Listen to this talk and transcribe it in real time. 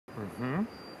Mm-hmm.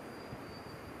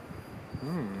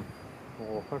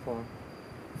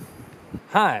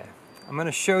 Hi, I'm going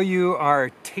to show you our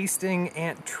tasting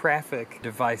ant traffic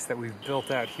device that we've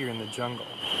built out here in the jungle.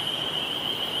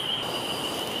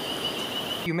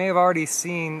 You may have already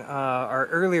seen our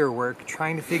earlier work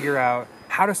trying to figure out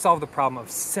how to solve the problem of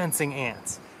sensing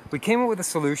ants. We came up with a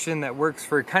solution that works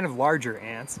for kind of larger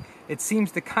ants. It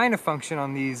seems to kind of function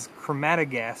on these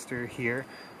chromatogaster here.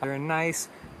 They're a nice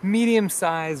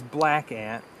medium-sized black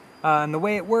ant. And the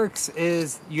way it works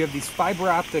is you have these fiber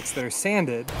optics that are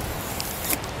sanded.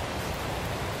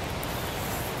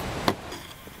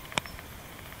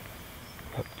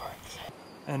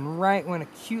 And right when a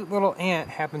cute little ant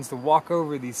happens to walk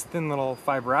over these thin little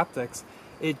fiber optics,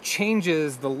 it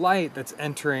changes the light that's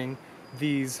entering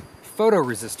these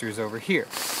photoresistors over here.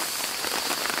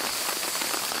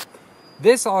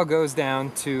 This all goes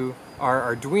down to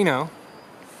our Arduino.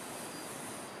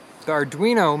 The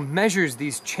Arduino measures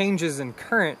these changes in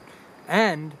current,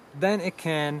 and then it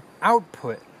can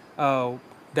output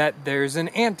that there's an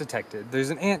ant detected. There's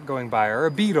an ant going by, or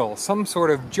a beetle, some sort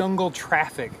of jungle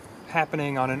traffic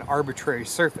happening on an arbitrary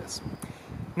surface.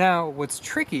 Now, what's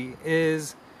tricky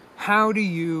is how do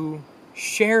you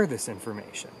share this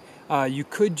information? You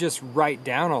could just write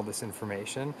down all this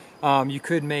information. You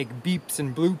could make beeps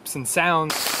and bloops and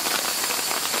sounds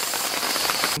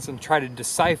and try to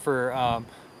decipher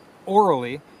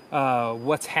orally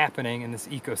what's happening in this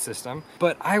ecosystem.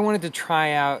 But I wanted to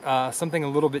try out something a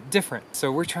little bit different.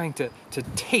 So we're trying to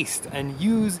taste and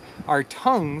use our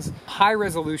tongue's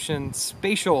high-resolution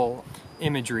spatial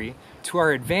imagery to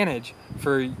our advantage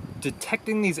for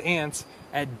detecting these ants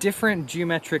at different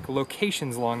geometric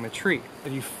locations along the tree.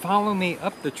 If you follow me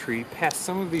up the tree past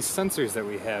some of these sensors that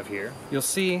we have here, you'll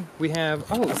see we have,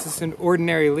 oh, is this an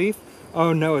ordinary leaf?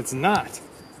 Oh no, it's not.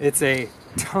 It's a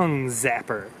tongue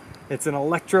zapper. It's an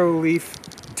electro leaf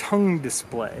tongue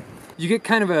display. You get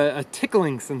kind of a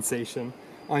tickling sensation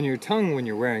on your tongue when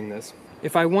you're wearing this.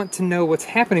 If I want to know what's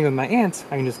happening with my ants,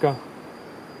 I can just go,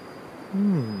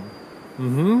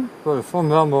 there's some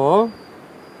down below.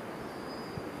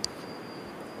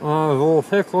 There's a little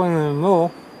tickling in the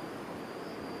middle.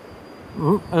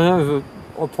 And there's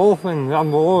a pulsing down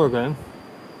below again.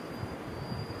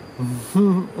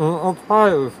 And up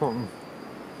high or something.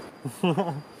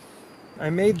 I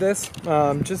made this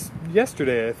just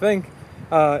yesterday, I think.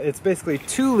 It's basically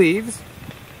 2 leaves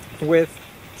with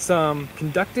some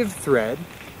conductive thread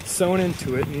sewn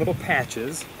into it in little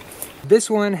patches. This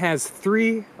one has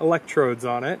 3 electrodes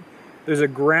on it. There's a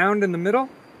ground in the middle,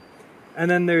 and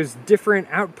then there's different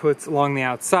outputs along the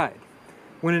outside.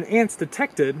 When an ant's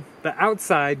detected, the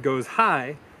outside goes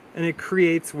high, and it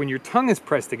creates, when your tongue is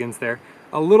pressed against there,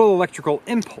 a little electrical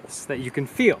impulse that you can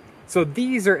feel. So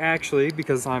these are actually,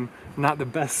 because I'm not the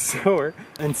best sewer,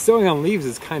 and sewing on leaves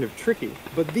is kind of tricky,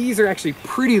 but these are actually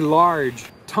pretty large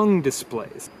tongue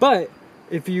displays. But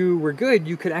if you were good,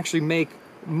 you could actually make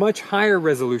much higher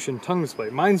resolution tongue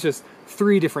display. Mine's just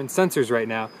 3 different sensors right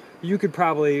now. You could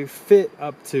probably fit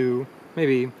up to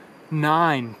maybe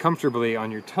 9 comfortably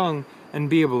on your tongue and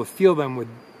be able to feel them with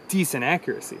decent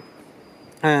accuracy.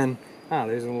 And,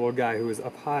 there's a little guy who was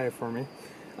up high for me.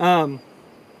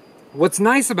 What's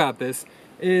nice about this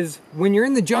is when you're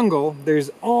in the jungle, there's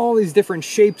all these different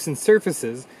shapes and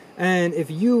surfaces, and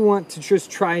if you want to just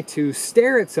try to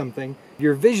stare at something,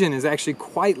 your vision is actually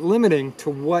quite limiting to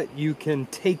what you can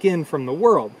take in from the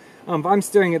world. If I'm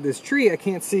staring at this tree, I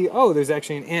can't see, oh, there's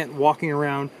actually an ant walking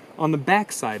around on the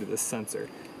back side of this sensor.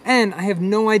 And I have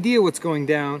no idea what's going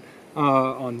down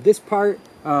on this part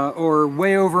or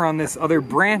way over on this other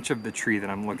branch of the tree that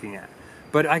I'm looking at.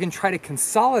 But I can try to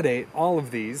consolidate all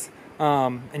of these,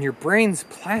 and your brain's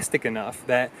plastic enough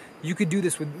that you could do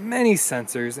this with many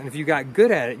sensors, and if you got good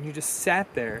at it and you just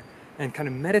sat there and kind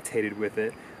of meditated with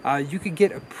it, you could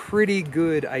get a pretty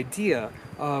good idea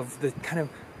of the kind of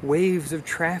waves of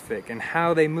traffic and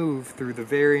how they move through the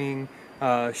varying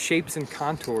shapes and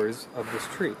contours of this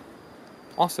tree.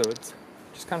 Also, it's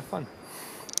just kind of fun.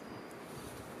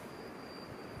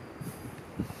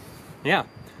 Yeah,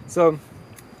 so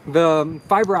the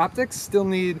fiber optics still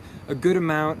need a good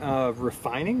amount of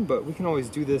refining, but we can always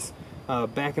do this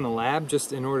back in the lab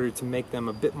just in order to make them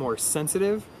a bit more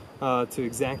sensitive to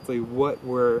exactly what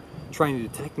we're trying to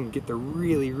detect and get the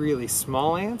really, really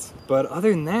small ants. But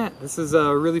other than that, this is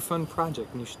a really fun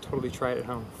project and you should totally try it at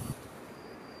home.